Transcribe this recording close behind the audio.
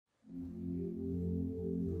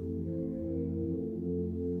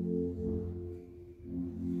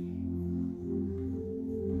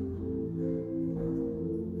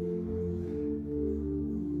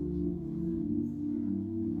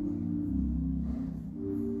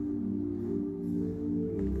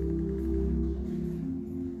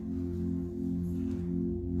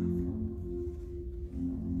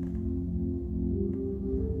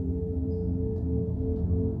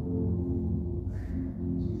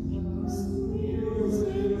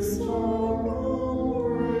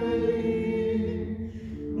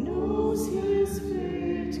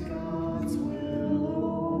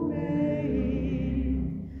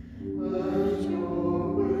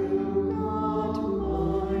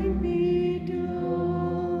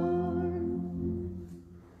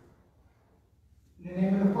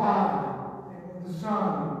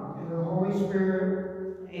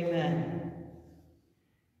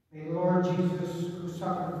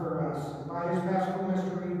for us, and by his paschal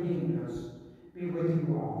mystery redeemed us, be with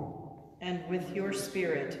you all. And with your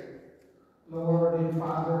spirit. Lord and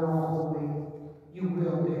Father all-holy, you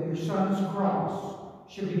will that your Son's cross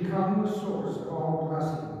should become the source of all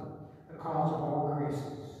blessing, the cause of all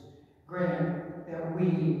graces. Grant that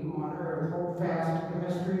we on earth hold fast to the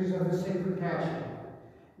mysteries of his sacred passion,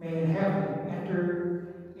 may in heaven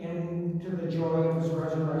enter into the joy of his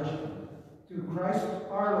resurrection. Through Christ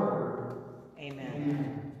our Lord. Amen.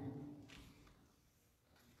 Amen.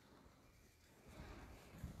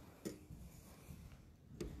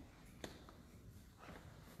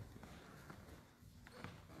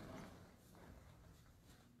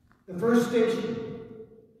 The first station,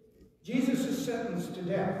 Jesus is sentenced to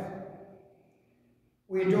death.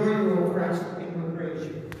 We adore you, O Christ, and we praise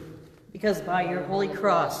you. Because by your holy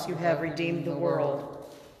cross you have redeemed the world.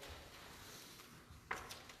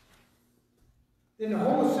 Then the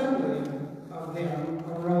whole assembly of them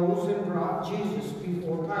arose and brought Jesus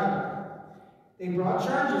before Pilate. They brought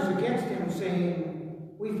charges against him,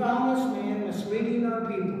 saying, "We found this man misleading our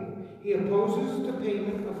people. He opposes the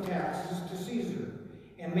payment of taxes to Caesar,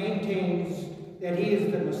 and maintains that he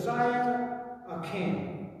is the Messiah, a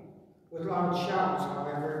king." With loud shouts,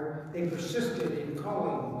 however, they persisted in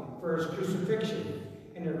calling for his crucifixion,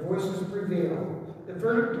 and their voices prevailed. The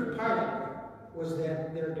verdict of Pilate was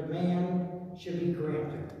that their demand should be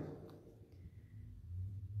granted.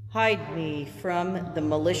 Hide me from the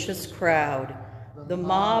malicious crowd, the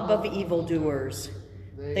mob of evildoers.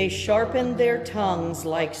 They sharpen their tongues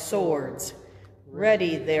like swords,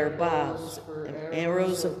 ready their bows and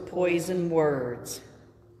arrows of poison words.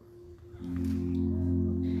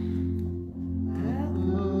 At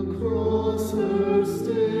the cross her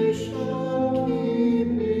station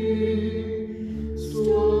keeping,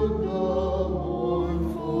 stood the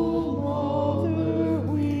mournful mother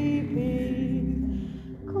weeping,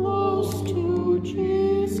 close to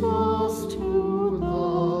Jesus to the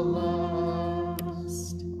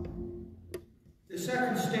last. The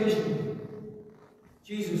second station,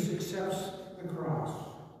 Jesus accepts the cross.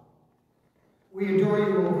 We adore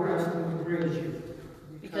you, O Christ, and we praise you.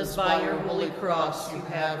 Because by your holy cross you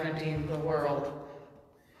have redeemed the world.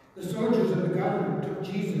 The soldiers of the government took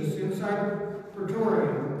Jesus inside the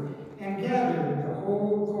praetorium and gathered the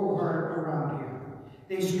whole cohort around him.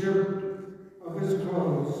 They stripped of his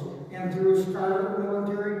clothes and threw a scarlet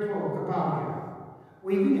military cloak about him.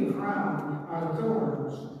 Weaving a crown out of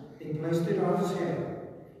thorns, they placed it on his head,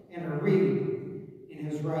 and a reed in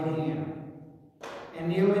his right hand. And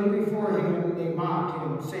kneeling before him, they mocked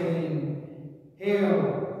him, saying,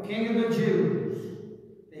 "Hail, King of the Jews!"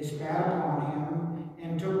 They spat upon him,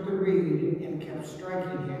 and took the reed, and kept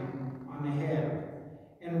striking him on the head.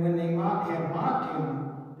 And when they had mocked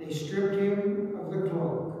him, they stripped him of the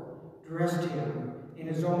cloak, dressed him in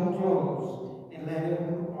his own clothes, and led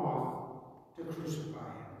him off to crucify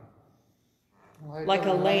him. Like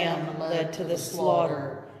a lamb led to the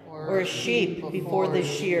slaughter, or a sheep before the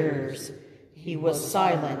shearers, he was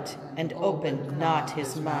silent and opened not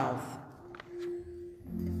his mouth.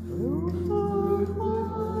 Through her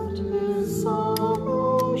heart his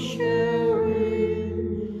sorrow sharing,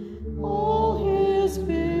 all his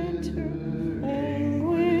bitter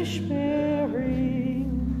anguish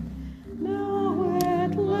bearing, now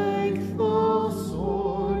at length the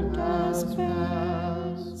sword has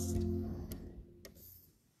passed.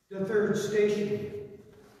 The third station,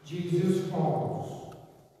 Jesus falls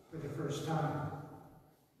for the first time.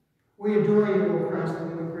 We adore you, O Christ,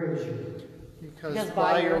 and we praise you. Because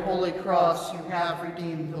by your holy cross you have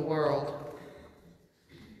redeemed the world.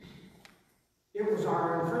 It was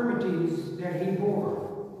our infirmities that he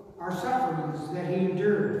bore, our sufferings that he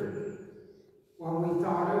endured, while we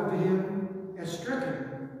thought of him as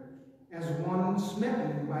stricken, as one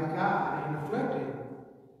smitten by God and afflicted.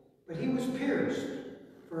 But he was pierced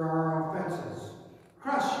for our offenses,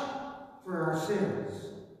 crushed for our sins.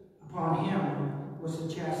 Upon him was the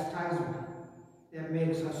chastisement that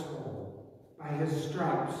makes us whole. By his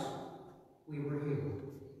stripes we were healed.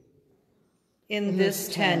 In this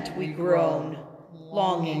tent we groan,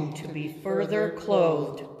 longing to be further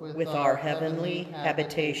clothed with our heavenly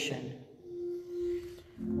habitation.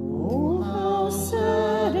 Oh, how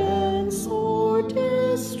sad and sore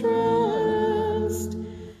distressed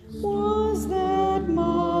was that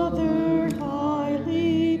mother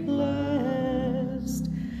highly blessed,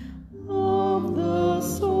 of the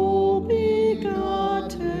sole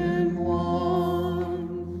begotten one.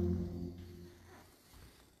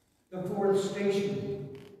 The fourth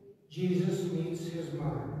station, Jesus meets his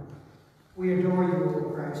mother. We adore you,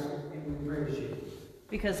 O Christ, and we praise you.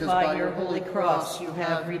 Because by your holy cross you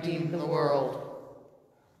have redeemed the world.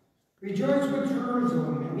 Rejoice with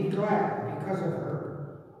Jerusalem and be glad because of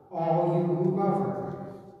her, all you who love her.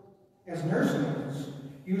 As nurselings,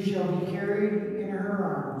 you shall be carried in her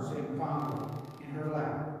arms and fondled in her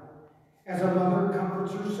lap. As a mother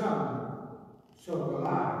comforts her son, so will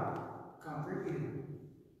I comfort you.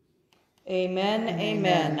 Amen,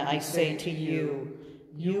 amen, I say to you.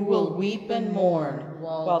 You will weep and mourn,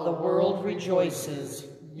 while the world rejoices.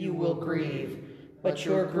 You will grieve, but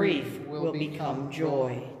your grief will become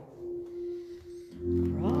joy.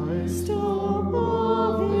 Christ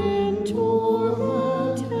above in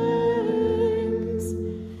torment hangs,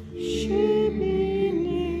 she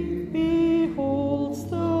beneath beholds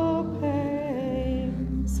the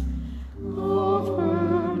pangs of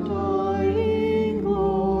her dying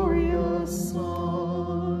glorious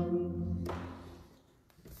Son.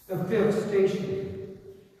 The fifth station.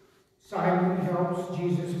 Simon helps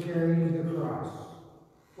Jesus carry the cross.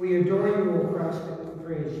 We adore you, O Christ, and we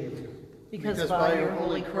praise you. Because by your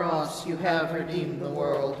holy cross you have redeemed the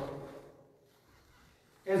world.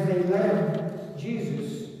 As they led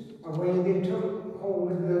Jesus away, they took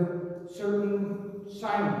hold of the certain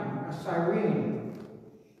Simon, a Cyrene,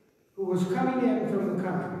 who was coming in from the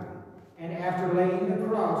country. And after laying the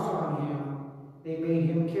cross on him, they made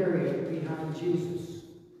him carry it behind Jesus.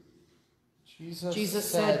 Jesus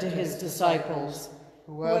said to his disciples,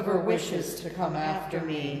 "Whoever wishes to come after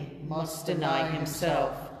me must deny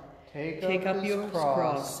himself. Take up your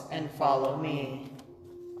cross and follow me."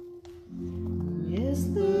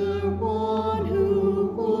 Is there one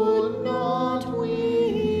who would not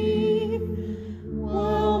weep,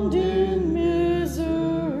 whelmed in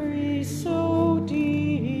misery so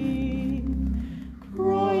deep?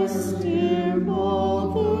 Christ, dear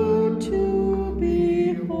mother, to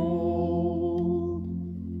behold.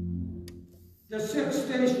 The sixth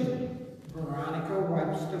station. Veronica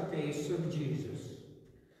wipes the face of Jesus.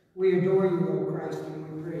 We adore you, O Christ,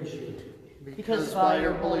 and we praise you. Because by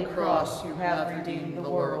your holy cross you have redeemed the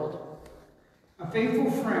world. A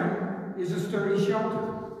faithful friend is a sturdy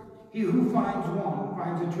shelter. He who finds one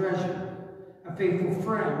finds a treasure. A faithful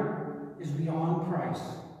friend is beyond price.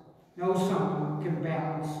 No sum can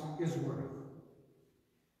balance his worth.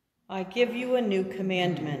 I give you a new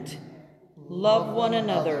commandment. Love one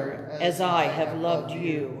another as I have loved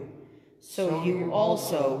you. So you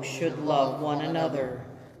also should love one another.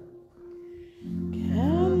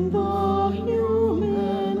 Can the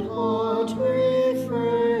human heart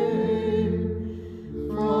refrain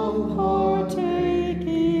from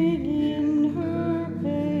partaking in her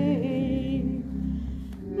pain,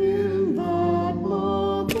 in that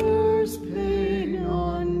mother's pain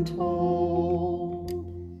untold?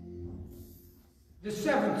 The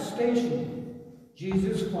seventh station.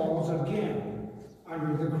 Jesus falls again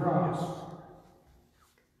under the cross.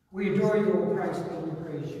 We adore you, O Christ, and we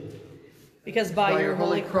praise you. Because by your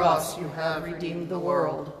holy cross you have redeemed the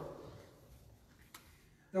world.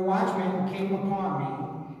 The watchmen came upon me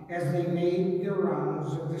as they made their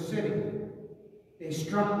rounds of the city. They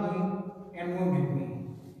struck me and wounded me,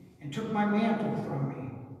 and took my mantle from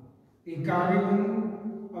me, the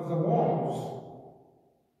guardian of the walls.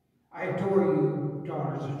 I adore you,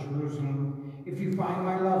 daughters of Jerusalem. If you find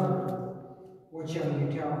my lover, what shall you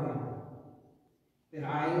tell him? That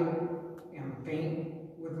I am faint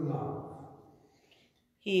with love.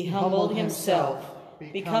 He humbled himself,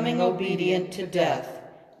 becoming obedient to death,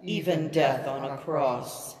 even death on a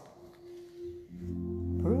cross.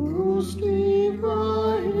 Bruised,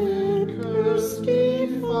 derided, cursed,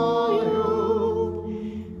 defiled,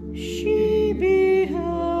 she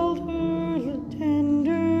beheld her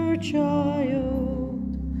tender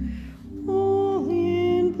child, all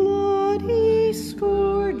in bloody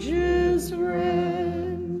scourges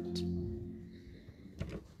rent.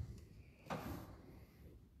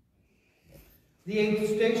 The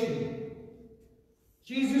eighth station.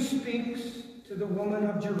 Jesus speaks to the woman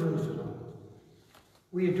of Jerusalem.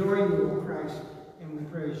 We adore you, O Christ, and we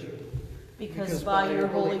praise you. Because by your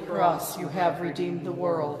holy cross you have redeemed the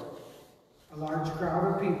world. A large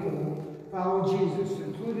crowd of people followed Jesus,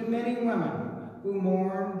 including many women who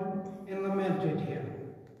mourned and lamented him.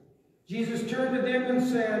 Jesus turned to them and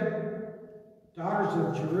said, "Daughters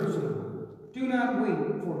of Jerusalem, do not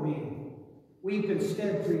weep for me. Weep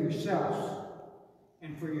instead for yourselves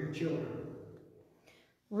and for your children."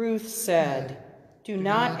 Ruth said, "Do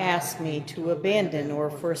not ask me to abandon or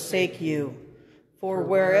forsake you, for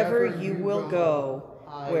wherever you will go,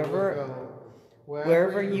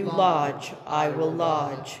 wherever you lodge, I will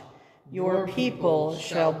lodge. Your people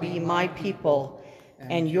shall be my people,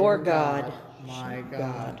 and your God, my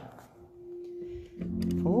God."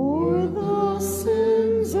 For the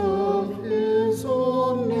sins of his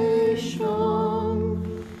own nation,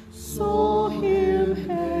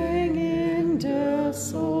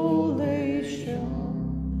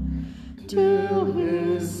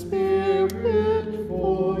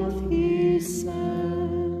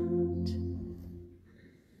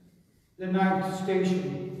 The 9th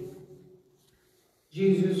station,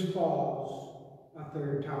 Jesus falls a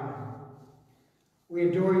 3rd time. We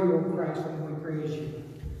adore you, O Christ, and we praise you.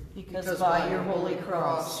 Because by your holy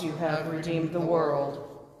cross you have redeemed the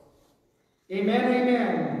world. Amen,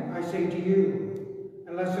 amen, I say to you,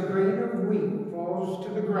 unless a grain of wheat falls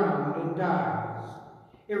to the ground and dies,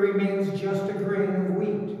 it remains just a grain of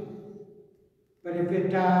wheat. But if it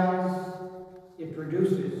dies, it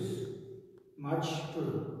produces much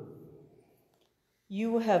fruit.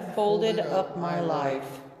 You have folded up my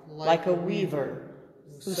life like a weaver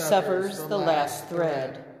who severs the last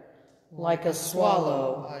thread. Like a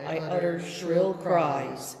swallow, I utter shrill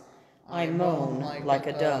cries. I moan like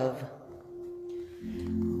a dove.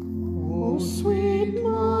 O sweet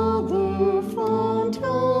Mother, font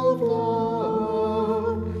of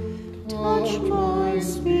love, touch my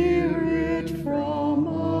spirit from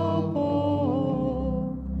above.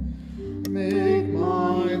 Make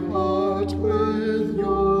my heart with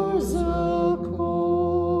yours accord.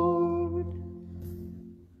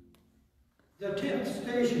 The 10th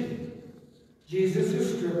station, Jesus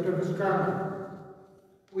is stripped of his garment.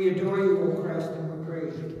 We adore you, O Christ, and we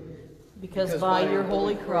praise you. Because by your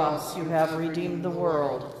holy cross you have redeemed the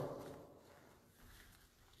world.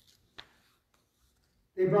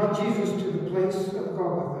 They brought Jesus to the place of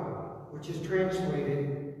Golgotha, which is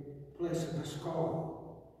translated, place of the skull.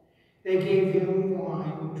 They gave him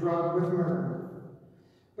wine drugged with myrrh,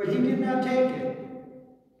 but he did not take it.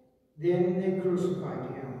 Then they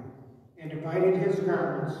crucified him and divided his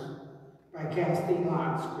garments by casting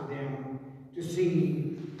lots for them to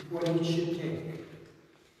see what each should take.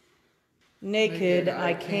 Naked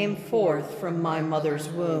I came forth from my mother's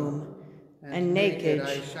womb, and naked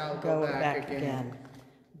I shall go back again.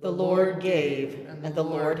 The Lord gave, and the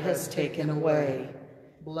Lord has taken away.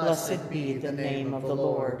 Blessed be the name of the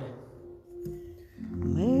Lord.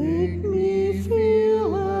 Make me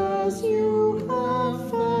feel as you have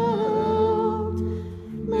felt.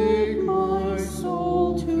 Make my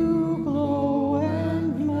soul to glow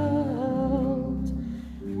and melt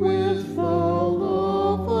with the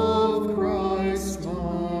love of Christ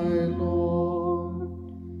my Lord.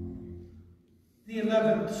 The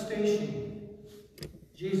 11th station,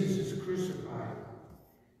 Jesus is crucified.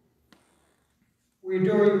 We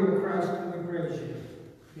adore you, O Christ, and we praise you.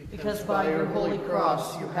 Because by your holy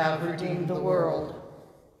cross you have redeemed the world.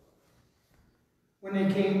 When they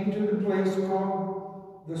came to the place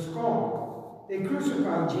called the Skull, they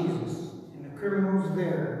crucified Jesus and the criminals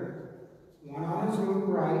there, one on his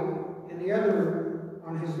right and the other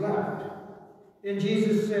on his left. Then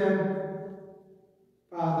Jesus said,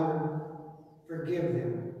 Father, forgive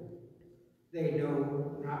them. They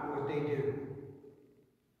know not what they do.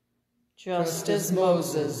 Just as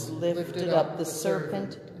Moses lifted up the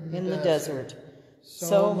serpent in the desert,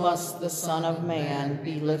 so must the Son of Man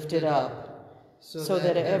be lifted up, so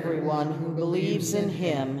that everyone who believes in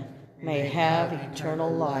him may have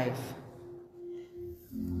eternal life.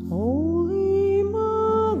 Holy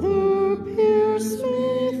Mother, pierce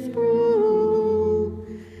me through,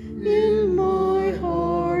 in my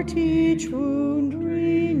heart each wound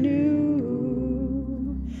renew,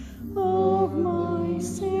 of my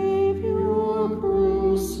Savior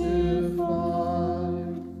crucified.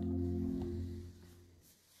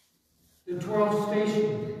 The 12th station,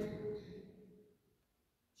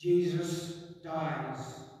 Jesus dies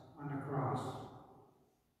on the cross.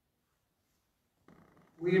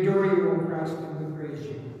 We adore you, O Christ, and we praise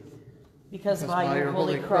you. Because by your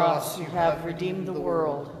holy cross you have redeemed the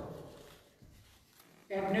world.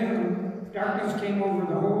 At noon, darkness came over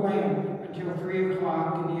the whole land until 3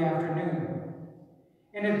 o'clock in the afternoon.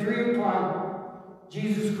 And at 3 o'clock,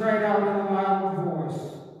 Jesus cried out in a loud voice,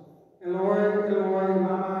 Eloi, Eloi,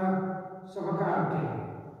 lama sabachthani,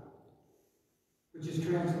 which is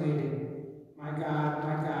translated, my God,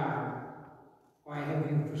 why have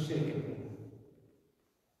you forsaken me?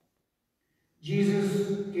 Jesus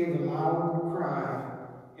gave a loud cry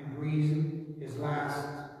and breathed his last.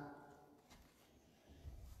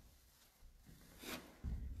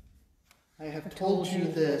 I have told you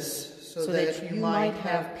this so that you might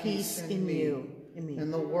have peace in me.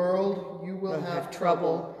 In the world you will have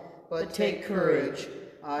trouble, but take courage.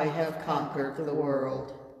 I have conquered the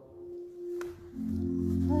world.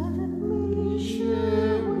 Let me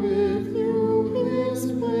share with you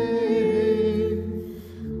his pain,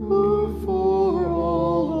 who for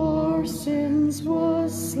all our sins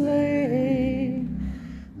was slain,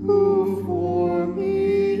 who for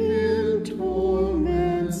me in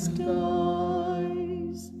torments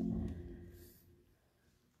dies.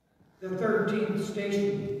 The 13th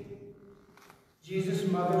station, Jesus'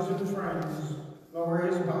 mothers and friends lower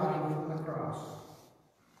his body from the cross.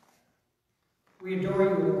 We adore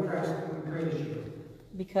you, O Christ, and we praise you.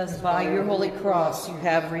 Because by your holy cross you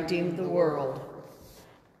have redeemed the world.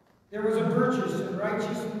 There was a virtuous and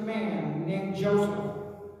righteous man named Joseph,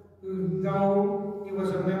 who, though he was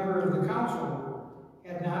a member of the council,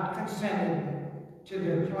 had not consented to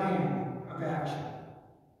their plan of action.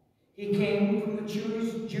 He came from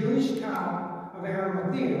the Jewish town of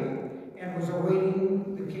Arimathea and was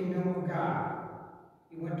awaiting the kingdom of God.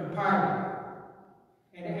 He went to Pilate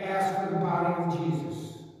and asked for the body of Jesus.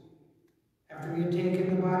 After he had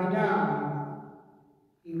taken the body down,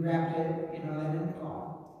 he wrapped it in a linen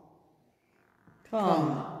cloth.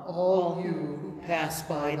 Come, all you who pass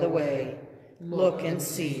by the way, look and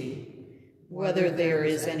see whether there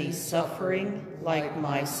is any suffering like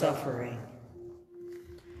my suffering.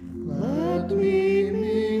 Let me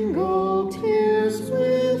mingle tears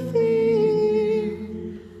with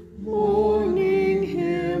thee, mourning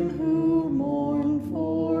him who mourned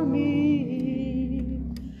for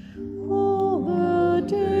me, all the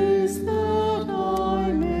days that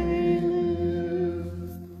I may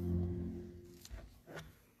live.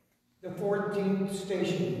 The 14th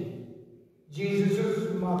station.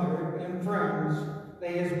 Jesus' mother and friends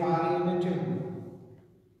lay his body in the tomb.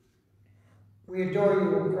 We adore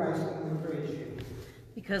you, O Christ, and we praise you.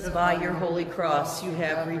 Because by your holy cross you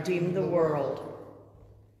have redeemed the world.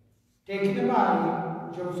 Taking the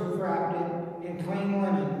body, Joseph wrapped it in clean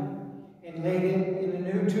linen and laid it in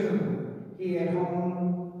a new tomb he had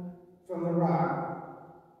hewn from the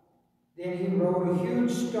rock. Then he rolled a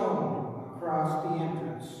huge stone across the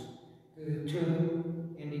entrance to the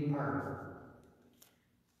tomb and departed.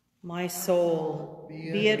 My soul,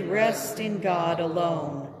 be at rest in God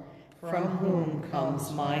alone, from whom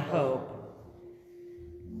comes my hope.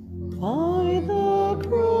 By the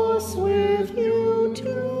cross with you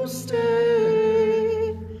to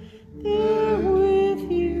stay, there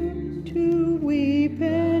with you to weep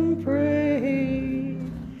and pray.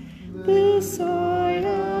 This I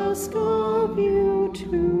ask of you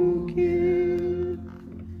to give.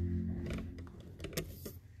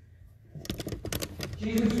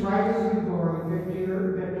 Jesus rises in glory,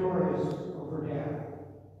 victorious over death.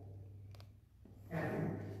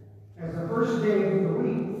 As the first day of the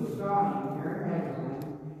week was dawning, Mary Magdalene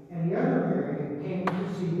and the other Mary came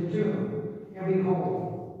to see the tomb. And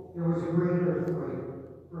behold, there was a great earthquake,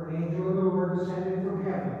 for an angel of the Lord descended from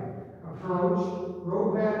heaven, approached,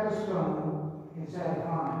 rolled back the stone, and sat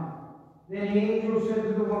upon it. Then the angel said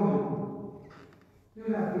to the woman, "Do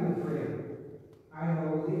not be afraid. I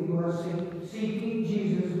know that you are seeking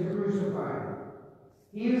Jesus the crucified.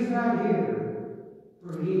 He is not here,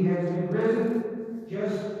 for he has been risen,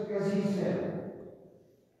 just as he said."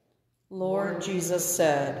 Lord Jesus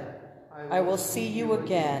said, I will see you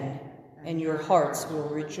again, and your hearts will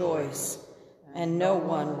rejoice, and no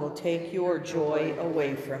one will take your joy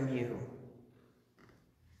away from you.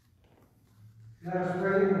 Let us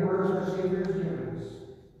pray in the words our Savior has given us.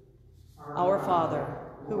 Our Father,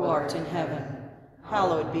 who art in heaven,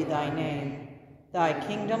 hallowed be thy name. Thy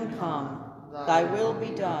kingdom come, thy will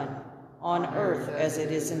be done, on earth as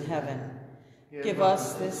it is in heaven. Give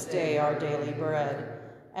us this day our daily bread,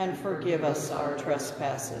 and forgive us our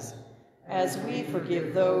trespasses, as we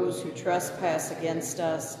forgive those who trespass against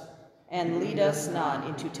us. And lead us not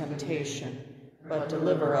into temptation, but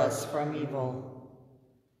deliver us from evil.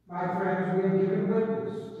 My friends, we have given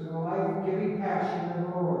witness to the life-giving passion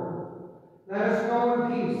of the Lord. Let us go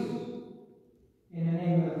in peace. In the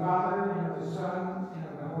name of the Father, and of the Son, and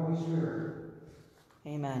of the Holy Spirit.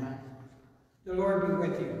 Amen. The Lord be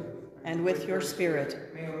with you. And with your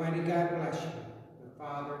spirit. May Almighty God bless you, the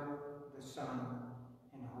Father, the Son,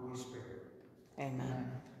 and the Holy Spirit.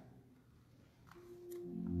 Amen.